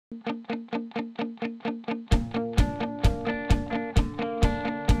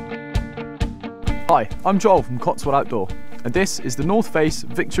Hi, I'm Joel from Cotswold Outdoor, and this is the North Face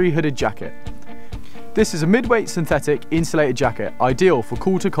Victory Hooded Jacket. This is a mid-weight synthetic insulated jacket, ideal for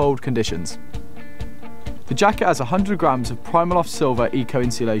cool to cold conditions. The jacket has 100 grams of Primaloft Silver Eco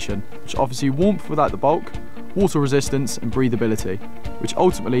Insulation, which offers you warmth without the bulk, water resistance and breathability, which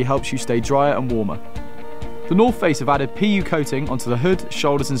ultimately helps you stay drier and warmer. The North Face have added PU coating onto the hood,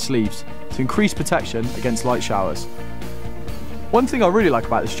 shoulders and sleeves to increase protection against light showers. One thing I really like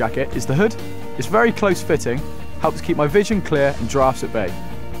about this jacket is the hood. It's very close fitting, helps keep my vision clear and drafts at bay.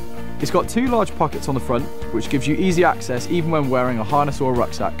 It's got two large pockets on the front, which gives you easy access even when wearing a harness or a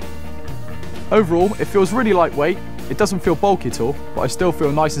rucksack. Overall, it feels really lightweight, it doesn't feel bulky at all, but I still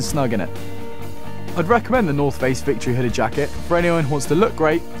feel nice and snug in it. I'd recommend the North Face Victory Hooded Jacket for anyone who wants to look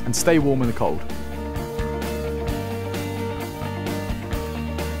great and stay warm in the cold.